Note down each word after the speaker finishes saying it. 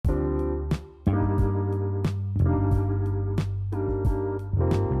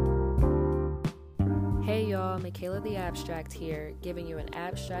Kayla the Abstract here, giving you an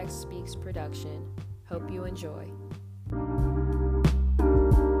Abstract Speaks production. Hope you enjoy.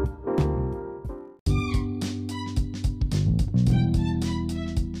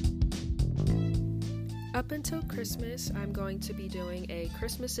 Up until Christmas, I'm going to be doing a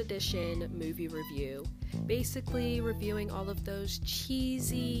Christmas edition movie review. Basically, reviewing all of those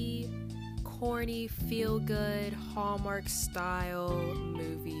cheesy, corny, feel-good, Hallmark-style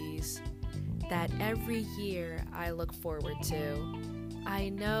movies that every year I look forward to. I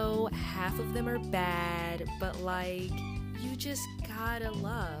know half of them are bad, but you just gotta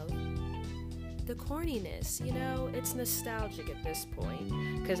love the corniness, it's nostalgic at this point,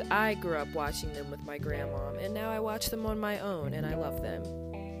 because I grew up watching them with my grandma, and now I watch them on my own, and I love them.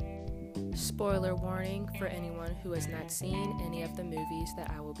 Spoiler warning for anyone who has not seen any of the movies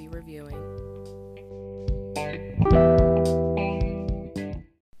that I will be reviewing.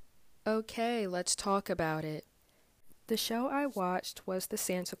 Okay, let's talk about it. The show I watched was The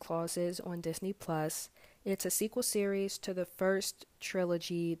Santa Clauses on Disney+. It's a sequel series to the first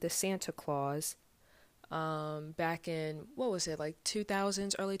trilogy, The Santa Claus, back in,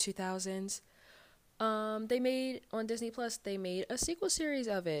 2000s, early 2000s. They made, on Disney+, they made a sequel series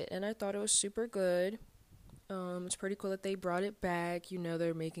of it, and I thought it was super good. It's pretty cool that they brought it back.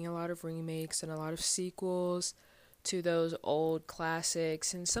 They're making a lot of remakes and a lot of sequels to those old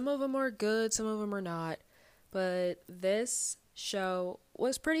classics, and some of them are good, some of them are not. But this show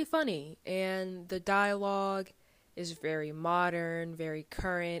was pretty funny, and the dialogue is very modern, very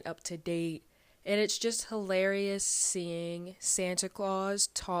current, up to date, and it's just hilarious seeing Santa Claus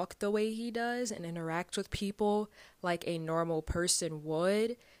talk the way he does and interact with people like a normal person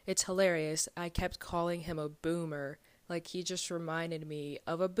would. It's hilarious. I kept calling him a boomer, he just reminded me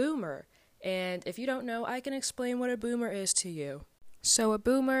of a boomer. And if you don't know, I can explain what a boomer is to you. So a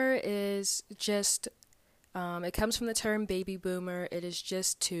boomer is just it comes from the term baby boomer. It is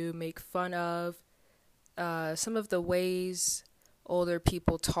just to make fun of some of the ways older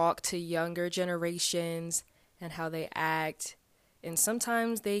people talk to younger generations and how they act. And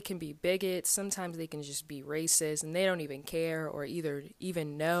sometimes they can be bigots, sometimes they can just be racist, and they don't even care or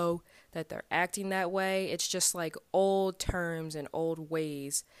even know that they're acting that way. It's just old terms and old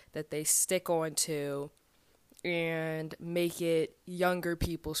ways that they stick onto and make it younger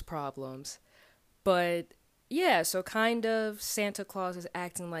people's problems. But yeah, so kind of Santa Claus is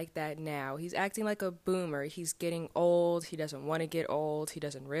acting like that now. He's acting like a boomer. He's getting old. He doesn't want to get old. He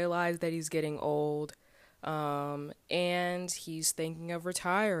doesn't realize that he's getting old. And he's thinking of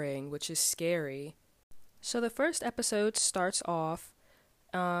retiring, which is scary. So the first episode starts off,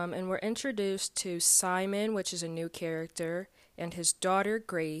 and we're introduced to Simon, which is a new character, and his daughter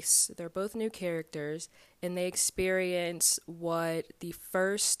Grace. They're both new characters, and they experience what the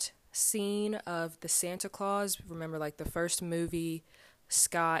first scene of the Santa Claus, remember the first movie,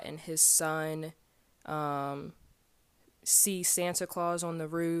 Scott and his son see Santa Claus on the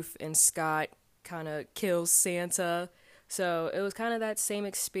roof, and Scott kind of kills Santa. So it was kind of that same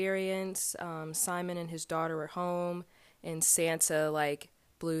experience. Simon and his daughter were home, and Santa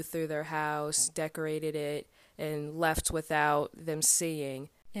blew through their house, decorated it, and left without them seeing.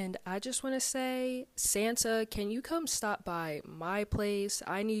 And I just want to say, Santa, can you come stop by my place?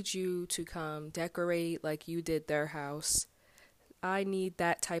 I need you to come decorate like you did their house. I need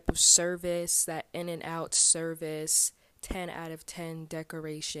that type of service, that in and out service, 10 out of 10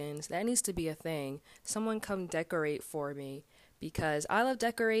 decorations. That needs to be a thing. Someone come decorate for me, because I love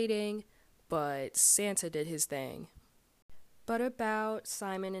decorating, but Santa did his thing. But about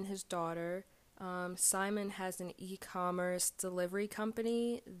Simon and his daughter, Simon has an e-commerce delivery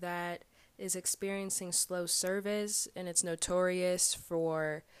company that is experiencing slow service, and it's notorious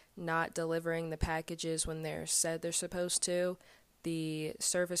for not delivering the packages when they're said they're supposed to. The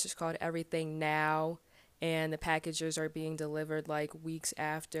service is called Everything Now, and the packages are being delivered weeks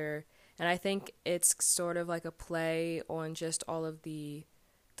after. And I think it's sort of a play on just all of the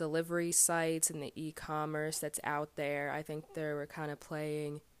delivery sites and the e-commerce that's out there. I think they were kind of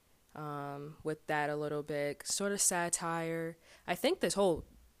playing with that a little bit, sort of satire. I think this whole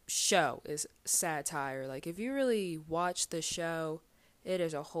show is satire. If you really watch the show, it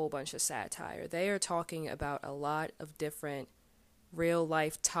is a whole bunch of satire. They are talking about a lot of different real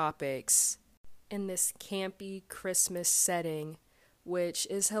life topics in this campy Christmas setting, which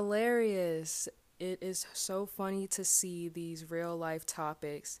is hilarious. It is so funny to see these real life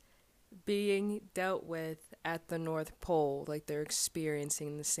topics being dealt with at the North Pole, they're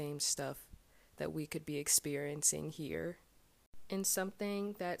experiencing the same stuff that we could be experiencing here. And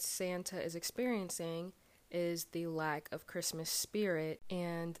something that Santa is experiencing is the lack of Christmas spirit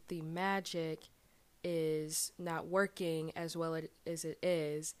and the magic is not working as well as it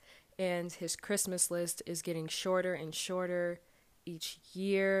is, and his Christmas list is getting shorter and shorter each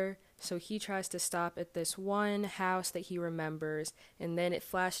year. So he tries to stop at this one house that he remembers, and then it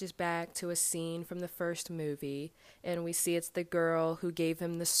flashes back to a scene from the first movie, and we see it's the girl who gave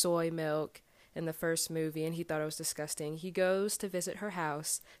him the soy milk in the first movie, and he thought it was disgusting. He goes to visit her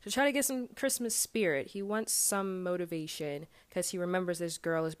house to try to get some Christmas spirit. He wants some motivation because he remembers this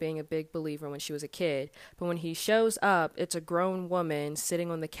girl as being a big believer when she was a kid. But when he shows up, it's a grown woman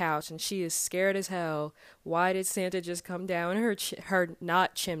sitting on the couch, and she is scared as hell. Why did Santa just come down her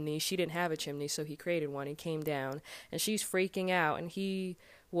not chimney? She didn't have a chimney, so he created one and came down, and she's freaking out, and he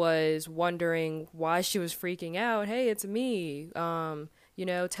was wondering why she was freaking out. Hey, it's me.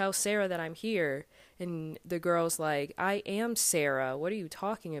 Tell Sarah that I'm here. And the girl's like, I am Sarah. What are you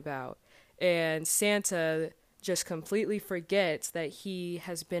talking about? And Santa just completely forgets that he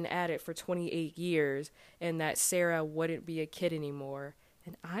has been at it for 28 years and that Sarah wouldn't be a kid anymore.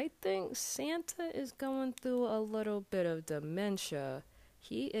 And I think Santa is going through a little bit of dementia.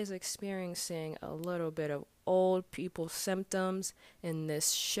 He is experiencing a little bit of old people symptoms in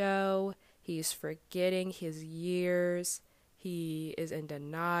this show. He's forgetting his years. He is in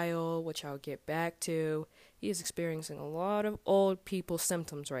denial, which I'll get back to. He is experiencing a lot of old people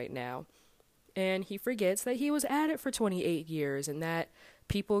symptoms right now. And he forgets that he was at it for 28 years and that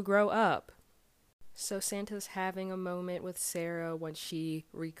people grow up. So Santa's having a moment with Sarah when she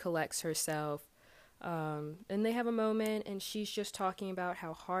recollects herself. And they have a moment, and she's just talking about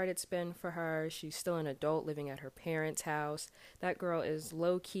how hard it's been for her. She's still an adult living at her parents' house. That girl is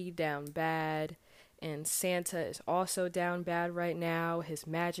low-key down bad. And Santa is also down bad right now. His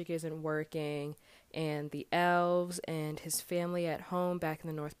magic isn't working. And the elves and his family at home back in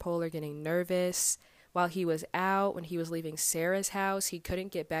the North Pole are getting nervous. While he was out, when he was leaving Sarah's house, he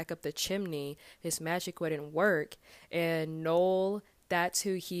couldn't get back up the chimney. His magic wouldn't work. And Noel, that's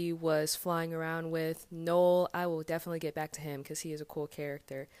who he was flying around with. Noel, I will definitely get back to him because he is a cool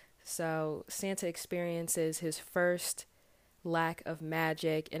character. So Santa experiences his first lack of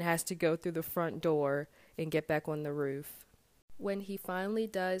magic and has to go through the front door and get back on the roof. When he finally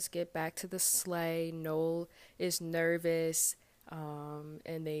does get back to the sleigh, Noel is nervous,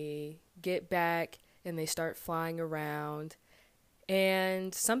 and they get back and they start flying around,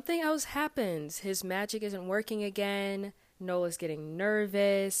 and something else happens. His magic isn't working again. Noel is getting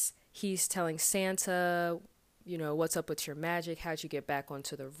nervous. He's telling Santa, what's up with your magic? How'd you get back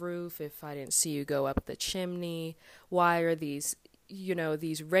onto the roof if I didn't see you go up the chimney? Why are these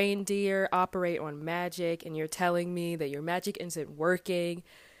reindeer operate on magic and you're telling me that your magic isn't working?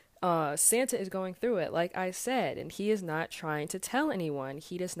 Santa is going through it, like I said, and he is not trying to tell anyone.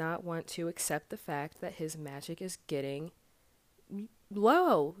 He does not want to accept the fact that his magic is getting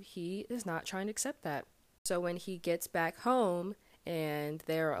low. He is not trying to accept that. So when he gets back home, and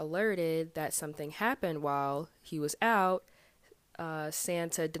they're alerted that something happened while he was out,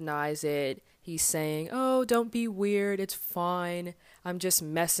 Santa denies it. He's saying, oh, don't be weird, it's fine, I'm just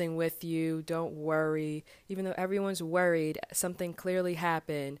messing with you, don't worry. Even though everyone's worried, something clearly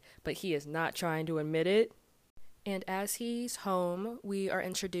happened, but he is not trying to admit it. And as he's home, we are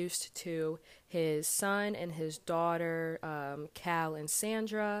introduced to his son and his daughter, Cal and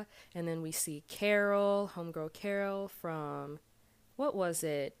Sandra, and then we see Carol, homegirl Carol from... what was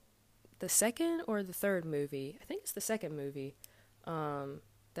it? The second or the third movie? I think it's the second movie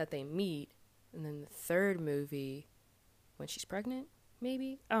that they meet. And then the third movie, when she's pregnant,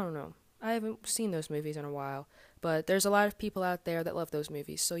 maybe? I don't know. I haven't seen those movies in a while. But there's a lot of people out there that love those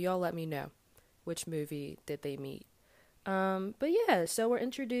movies. So y'all let me know which movie did they meet. But yeah, so we're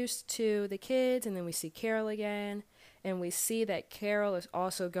introduced to the kids, and then we see Carol again. And we see that Carol is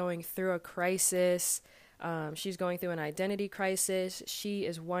also going through a crisis. She's going through an identity crisis. She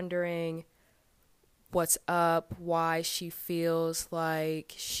is wondering what's up, why she feels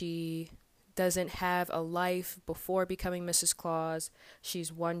like she doesn't have a life before becoming Mrs. Claus.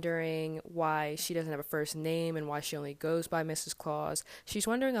 She's wondering why she doesn't have a first name and why she only goes by Mrs. Claus. She's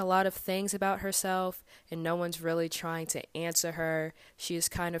wondering a lot of things about herself, and no one's really trying to answer her. She is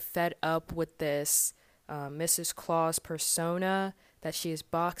kind of fed up with this Mrs. Claus persona that she is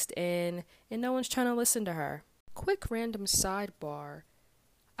boxed in, and no one's trying to listen to her. Quick random sidebar.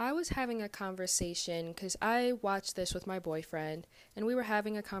 I was having a conversation, because I watched this with my boyfriend, and we were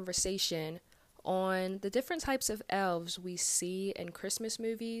having a conversation on the different types of elves we see in Christmas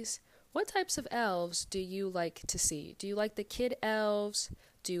movies. What types of elves do you like to see? Do you like the kid elves?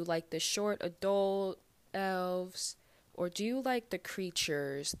 Do you like the short adult elves? Or do you like the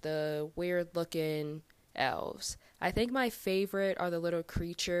creatures, the weird looking elves? I think my favorite are the little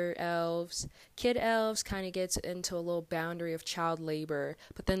creature elves. Kid elves kind of gets into a little boundary of child labor,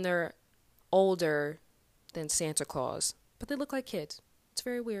 but then they're older than Santa Claus. But they look like kids. It's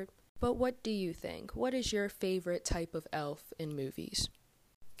very weird. But what do you think? What is your favorite type of elf in movies?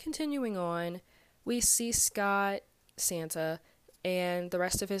 Continuing on, we see Scott, Santa, and the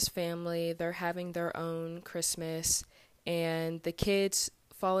rest of his family. They're having their own Christmas, and the kids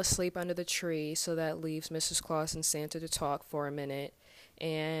fall asleep under the tree, so that leaves Mrs. Claus and Santa to talk for a minute.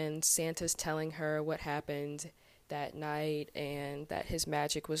 And Santa's telling her what happened that night and that his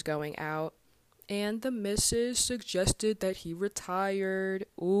magic was going out. And the missus suggested that he retired.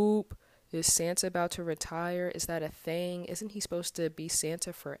 Oop. Is Santa about to retire? Is that a thing? Isn't he supposed to be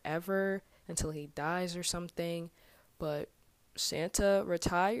Santa forever until he dies or something? But Santa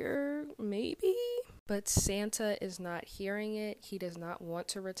retire? Maybe? But Santa is not hearing it. He does not want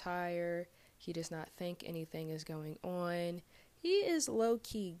to retire. He does not think anything is going on. He is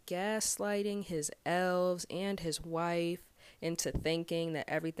low-key gaslighting his elves and his wife into thinking that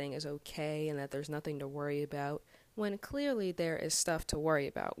everything is okay and that there's nothing to worry about, when clearly there is stuff to worry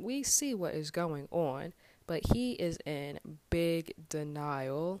about. We see what is going on, but he is in big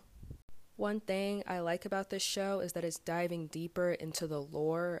denial. One thing I like about this show is that it's diving deeper into the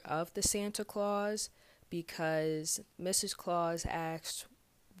lore of the Santa Claus, because Mrs. Claus asked,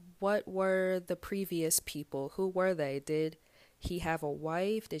 what were the previous people? Who were they? Did he have a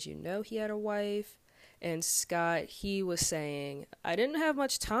wife? Did you know he had a wife? And Scott, he was saying, I didn't have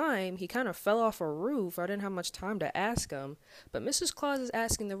much time. He kind of fell off a roof. I didn't have much time to ask him. But Mrs. Claus is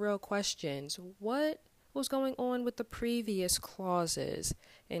asking the real questions. What was going on with the previous Clauses?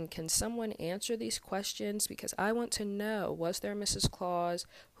 And can someone answer these questions? Because I want to know, was there Mrs. Claus?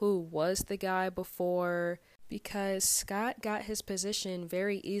 Who was the guy before? Because Scott got his position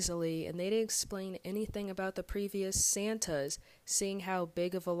very easily, and they didn't explain anything about the previous Santas. Seeing how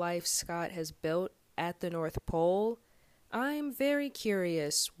big of a life Scott has built at the North Pole, I'm very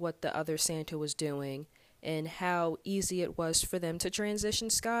curious what the other Santa was doing and how easy it was for them to transition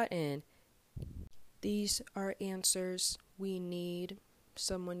Scott in. These are answers we need.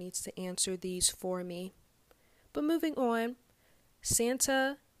 Someone needs to answer these for me. But moving on,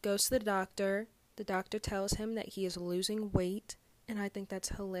 Santa goes to the doctor. The doctor tells him that he is losing weight, and I think that's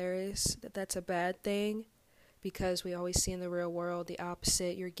hilarious, that that's a bad thing, because we always see in the real world the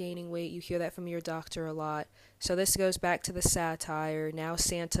opposite. You're gaining weight. You hear that from your doctor a lot. So this goes back to the satire. Now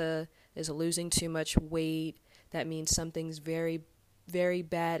Santa is losing too much weight. That means something's very, very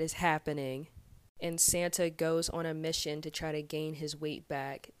bad is happening. And Santa goes on a mission to try to gain his weight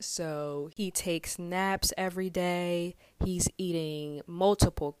back. So he takes naps every day. He's eating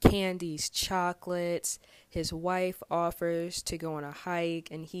multiple candies, chocolates. His wife offers to go on a hike,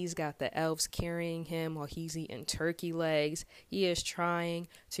 and he's got the elves carrying him while he's eating turkey legs. He is trying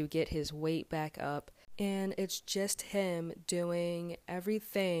to get his weight back up. And it's just him doing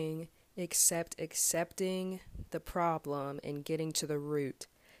everything except accepting the problem and getting to the root.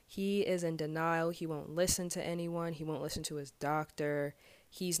 He is in denial. He won't listen to anyone. He won't listen to his doctor.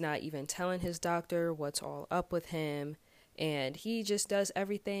 He's not even telling his doctor what's all up with him. And he just does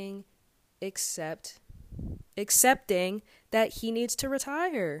everything except accepting that he needs to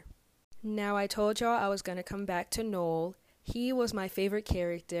retire. Now, I told y'all I was going to come back to Noel. He was my favorite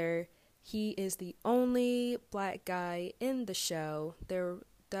character. He is the only black guy in the show. There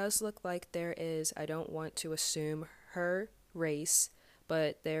does look like there is, I don't want to assume her race,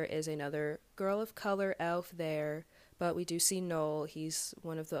 but there is another girl of color elf there. But we do see Noel. He's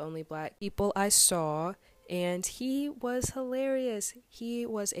one of the only black people I saw, and he was hilarious. He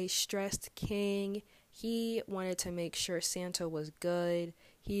was a stressed king. He wanted to make sure Santa was good.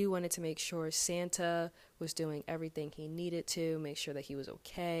 He wanted to make sure Santa was doing everything he needed to, make sure that he was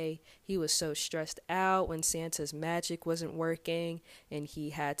okay. He was so stressed out when Santa's magic wasn't working, and he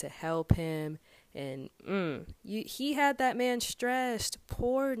had to help him. And he had that man stressed.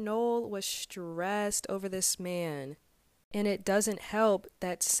 Poor Noel was stressed over this man. And it doesn't help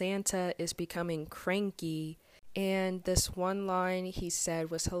that Santa is becoming cranky. And this one line he said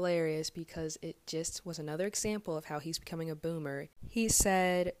was hilarious because it just was another example of how he's becoming a boomer. He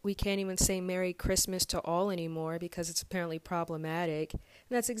said, we can't even say Merry Christmas to all anymore because it's apparently problematic. And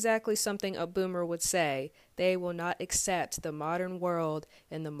that's exactly something a boomer would say. They will not accept the modern world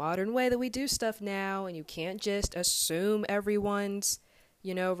and the modern way that we do stuff now. And you can't just assume everyone's,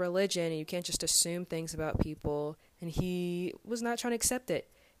 religion. And you can't just assume things about people. And he was not trying to accept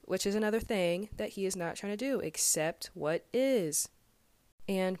it, which is another thing that he is not trying to do, accept what is.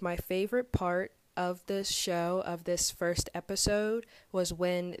 And my favorite part of this show, of this first episode, was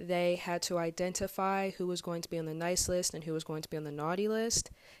when they had to identify who was going to be on the nice list and who was going to be on the naughty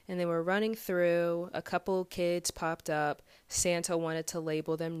list. And they were running through, a couple kids popped up. Santa wanted to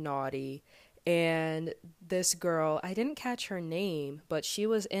label them naughty. And this girl, I didn't catch her name, but she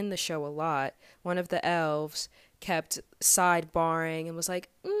was in the show a lot. One of the elves kept sidebarring and was like,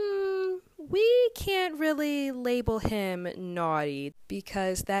 we can't really label him naughty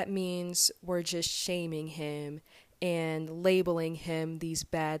because that means we're just shaming him and labeling him these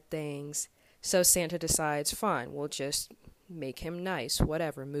bad things. So Santa decides, fine, we'll just make him nice,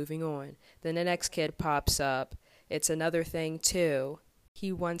 whatever, moving on. Then the next kid pops up. It's another thing too.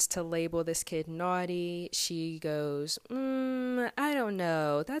 He wants to label this kid naughty. She goes, I don't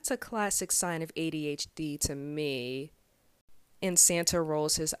know. That's a classic sign of ADHD to me. And Santa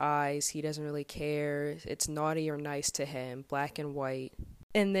rolls his eyes. He doesn't really care. It's naughty or nice to him, black and white.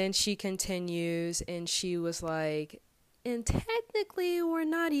 And then she continues, and she was like, and technically we're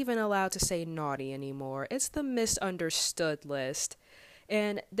not even allowed to say naughty anymore. It's the misunderstood list.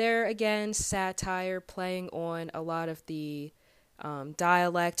 And there again, satire playing on a lot of the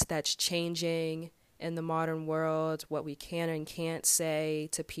dialect that's changing in the modern world. What we can and can't say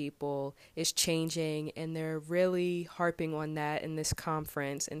to people is changing, and they're really harping on that in this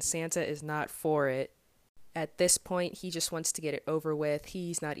conference, and Santa is not for it. At this point, he just wants to get it over with.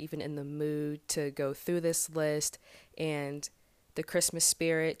 He's not even in the mood to go through this list, and the Christmas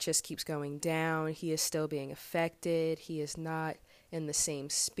spirit just keeps going down. He is still being affected. He is not in the same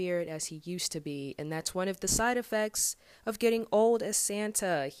spirit as he used to be, and that's one of the side effects of getting old as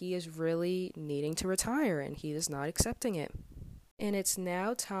Santa. He is really needing to retire, and he is not accepting it. And it's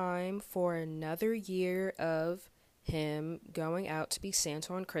now time for another year of him going out to be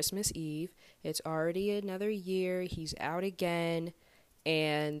Santa on Christmas Eve. It's already another year. He's out again,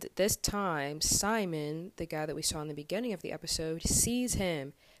 and this time Simon, the guy that we saw in the beginning of the episode, sees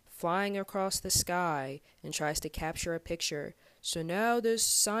him flying across the sky and tries to capture a picture. So now this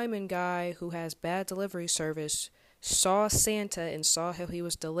Simon guy who has bad delivery service saw Santa and saw how he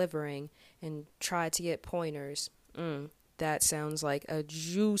was delivering and tried to get pointers. That sounds like a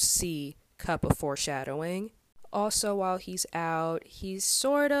juicy cup of foreshadowing. Also, while he's out, he's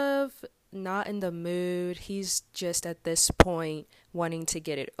sort of not in the mood. He's just at this point wanting to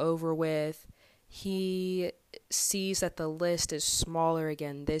get it over with. He sees that the list is smaller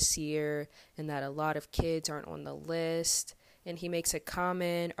again this year and that a lot of kids aren't on the list. And he makes a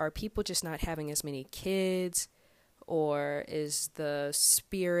comment, are people just not having as many kids? Or is the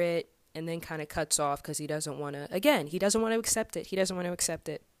spirit, and then kind of cuts off because he doesn't want to accept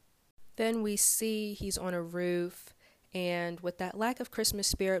it. Then we see he's on a roof, and with that lack of Christmas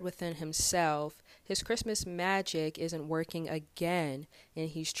spirit within himself, his Christmas magic isn't working again, and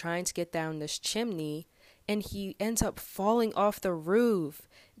he's trying to get down this chimney, and he ends up falling off the roof,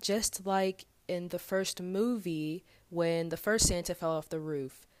 just like in the first movie when the first Santa fell off the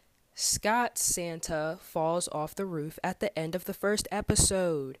roof. Scott's Santa falls off the roof at the end of the first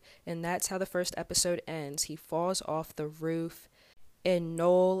episode, and that's how the first episode ends. He falls off the roof, and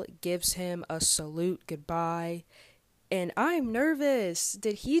Noel gives him a salute goodbye, and I'm nervous.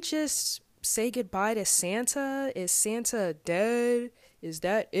 Did he just say goodbye to Santa? Is Santa dead? Is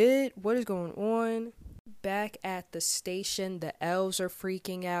that it? What is going on? Back at the station, the elves are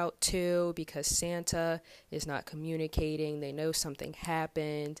freaking out too because Santa is not communicating. They know something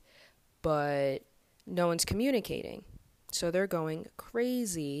happened, but no one's communicating. So they're going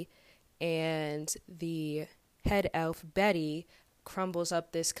crazy, and the head elf, Betty, crumbles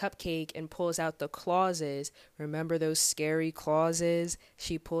up this cupcake and pulls out the clauses. Remember those scary clauses?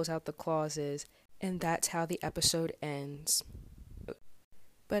 She pulls out the clauses, and that's how the episode ends.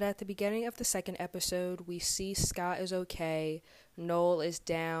 But at the beginning of the second episode, we see Scott is okay. Noel is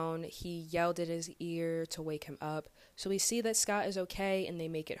down. He yelled at his ear to wake him up. So we see that Scott is okay, and they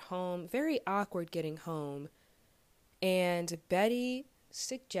make it home. Very awkward getting home. And Betty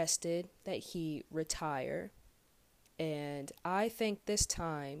suggested that he retire. And I think this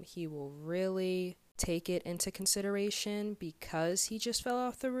time he will really take it into consideration because he just fell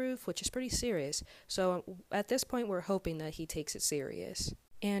off the roof, which is pretty serious. So at this point, we're hoping that he takes it serious.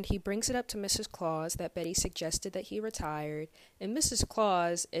 And he brings it up to Mrs. Claus that Betty suggested that he retired. And Mrs.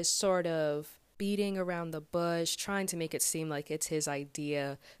 Claus is sort of beating around the bush, trying to make it seem like it's his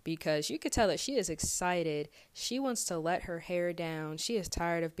idea, because you could tell that she is excited. She wants to let her hair down. She is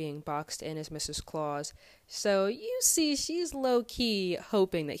tired of being boxed in as Mrs. Claus. So you see, she's low-key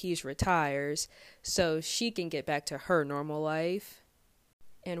hoping that he retires so she can get back to her normal life.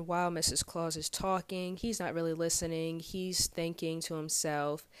 And while Mrs. Claus is talking, he's not really listening. He's thinking to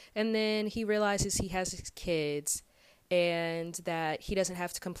himself. And then he realizes he has his kids and that he doesn't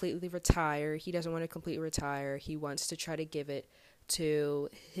have to completely retire. He doesn't want to completely retire. He wants to try to give it to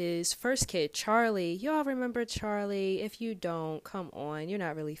his first kid, Charlie. Y'all remember Charlie? If you don't, come on. You're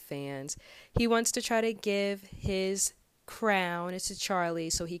not really fans. He wants to try to give his crown to Charlie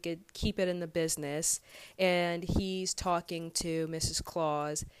so he could keep it in the business. And he's talking to Mrs.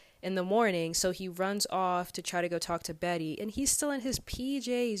 Claus in the morning, so he runs off to try to go talk to Betty, and he's still in his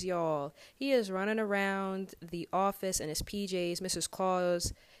PJs, y'all. He is running around the office in his PJs. Mrs.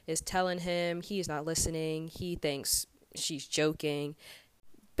 Claus is telling him he's not listening. He thinks she's joking.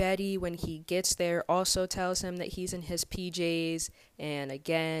 Betty, when he gets there, also tells him that he's in his PJs, and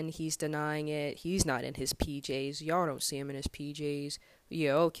again, he's denying it. He's not in his PJs. Y'all don't see him in his PJs.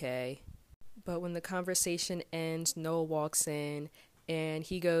 Yeah, okay. But when the conversation ends, Noel walks in, and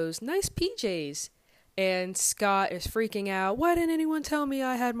he goes, "Nice PJs." And Scott is freaking out. "Why didn't anyone tell me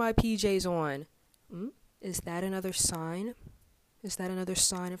I had my PJs on?" Is that another sign? Is that another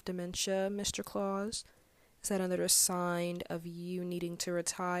sign of dementia, Mr. Claus? Is that another sign of you needing to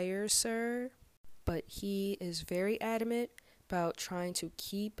retire, sir? But he is very adamant about trying to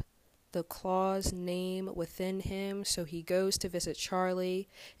keep the Claus name within him, so he goes to visit Charlie,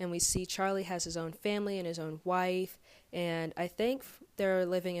 and we see Charlie has his own family and his own wife, and I think they're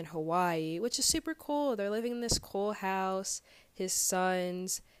living in Hawaii, which is super cool. They're living in this cool house, his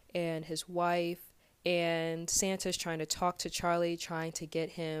sons and his wife, and Santa's trying to talk to Charlie, trying to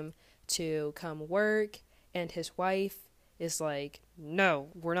get him to come work, and his wife is like, "No,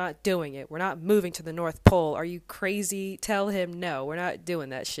 we're not doing it. We're not moving to the North Pole. Are you crazy? Tell him no, we're not doing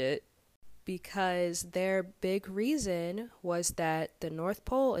that shit." Because their big reason was that the North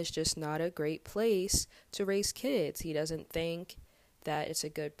Pole is just not a great place to raise kids. He doesn't think that it's a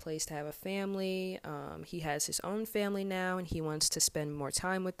good place to have a family. He has his own family now, and he wants to spend more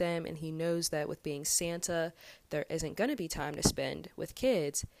time with them, and he knows that with being Santa, there isn't going to be time to spend with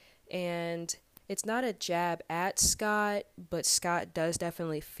kids. And it's not a jab at Scott, but Scott does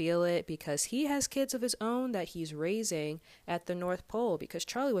definitely feel it because he has kids of his own that he's raising at the North Pole, because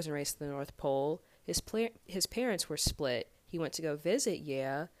Charlie wasn't raised at the North Pole. His parents were split. He went to go visit,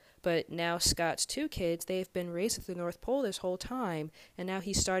 yeah, but now Scott's two kids, they've been raised at the North Pole this whole time, and now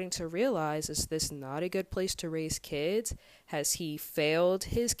he's starting to realize, is this not a good place to raise kids? Has he failed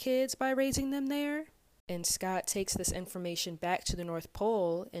his kids by raising them there? And Scott takes this information back to the North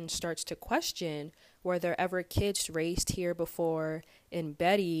Pole and starts to question, were there ever kids raised here before? And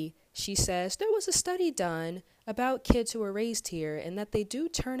Betty, she says, there was a study done about kids who were raised here and that they do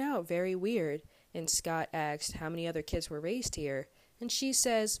turn out very weird. And Scott asks how many other kids were raised here. And she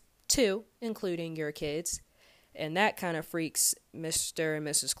says, 2, including your kids. And that kind of freaks Mr. and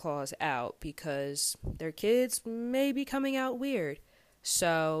Mrs. Claus out because their kids may be coming out weird.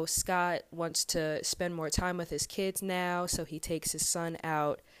 So Scott wants to spend more time with his kids now, so he takes his son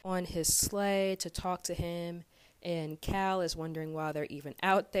out on his sleigh to talk to him, and Cal is wondering why they're even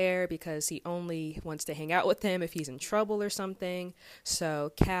out there because he only wants to hang out with him if he's in trouble or something.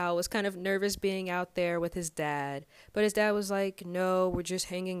 So Cal was kind of nervous being out there with his dad, but his dad was like, "No, we're just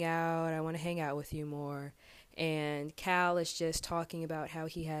hanging out. I want to hang out with you more." And Cal is just talking about how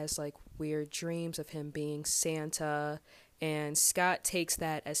he has like weird dreams of him being Santa. And Scott takes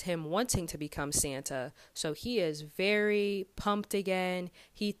that as him wanting to become Santa. So he is very pumped again.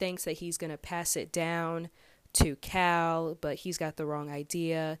 He thinks that he's going to pass it down to Cal, but he's got the wrong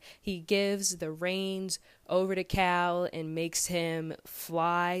idea. He gives the reins over to Cal and makes him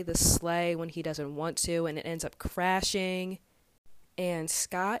fly the sleigh when he doesn't want to, and it ends up crashing. And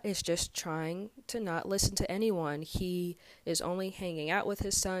Scott is just trying to not listen to anyone. He is only hanging out with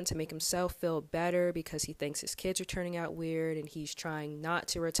his son to make himself feel better because he thinks his kids are turning out weird, and he's trying not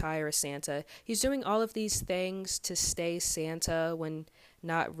to retire as Santa. He's doing all of these things to stay Santa when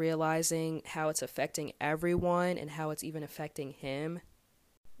not realizing how it's affecting everyone and how it's even affecting him.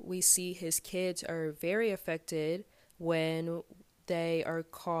 We see his kids are very affected when they are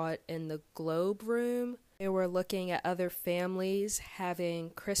caught in the globe room. They were looking at other families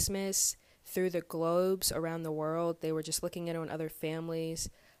having Christmas through the globes around the world. They were just looking at it on other families.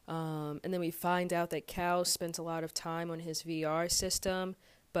 And then we find out that Cal spent a lot of time on his VR system,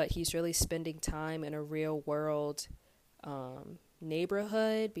 but he's really spending time in a real world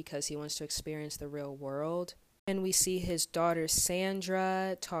neighborhood because he wants to experience the real world. And we see his daughter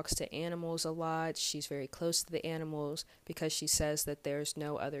Sandra talks to animals a lot. She's very close to the animals because she says that there's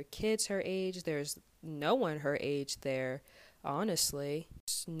no other kids her age. There's no one her age there, honestly.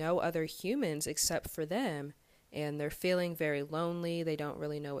 There's no other humans except for them. and they're feeling very lonely. They don't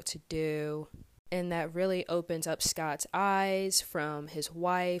really know what to do. And that really opens up Scott's eyes from his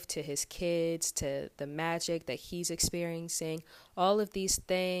wife to his kids to the magic that he's experiencing. All of these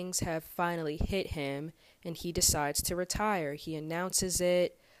things have finally hit him, and he decides to retire. He announces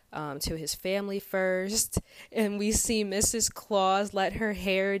it to his family first, and we see Mrs. Claus let her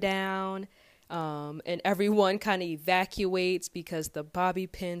hair down. And everyone kind of evacuates because the bobby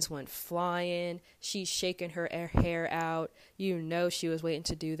pins went flying. She's shaking her hair out. You know she was waiting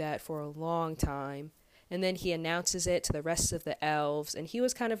to do that for a long time. And then he announces it to the rest of the elves. And he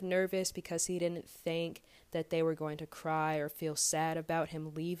was kind of nervous because he didn't think that they were going to cry or feel sad about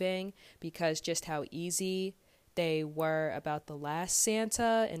him leaving, because just how easy they were about the last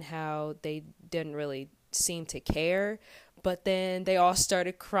Santa and how they didn't really seem to care. But then they all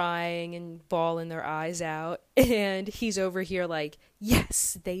started crying and bawling their eyes out. And he's over here like,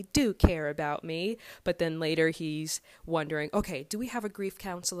 yes, they do care about me. But then later he's wondering, okay, do we have a grief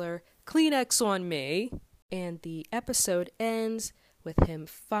counselor? Kleenex on me. And the episode ends with him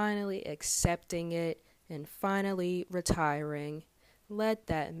finally accepting it and finally retiring. Let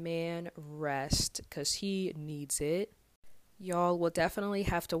that man rest, because he needs it. Y'all will definitely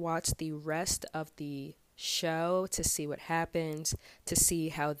have to watch the rest of the show to see what happens, to see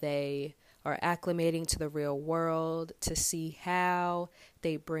how they are acclimating to the real world, to see how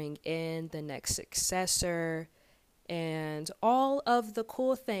they bring in the next successor, and all of the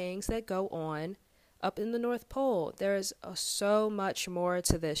cool things that go on up in the North Pole. There's so much more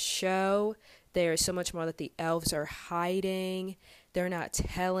to this show. There's so much more that the elves are hiding. They're not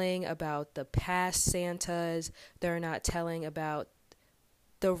telling about the past Santas. They're not telling about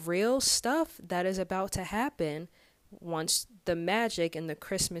the real stuff that is about to happen once the magic and the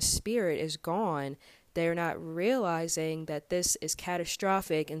Christmas spirit is gone. They're not realizing that this is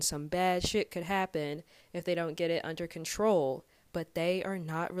catastrophic and some bad shit could happen if they don't get it under control. But they are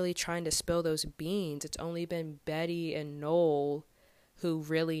not really trying to spill those beans. It's only been Betty and Noel who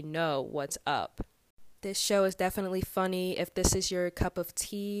really know what's up. This show is definitely funny. If this is your cup of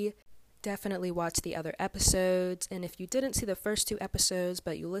tea, definitely watch the other episodes. And if you didn't see the first 2 episodes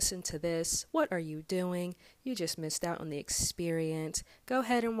but you listened to this, what are you doing? You just missed out on the experience. Go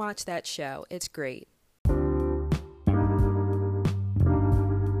ahead and watch that show. It's great.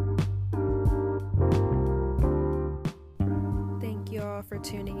 Thank you all for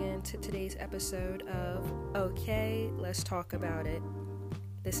tuning in to today's episode of Okay, Let's Talk About It.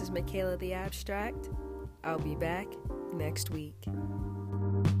 This is Michaela the Abstract. I'll be back next week.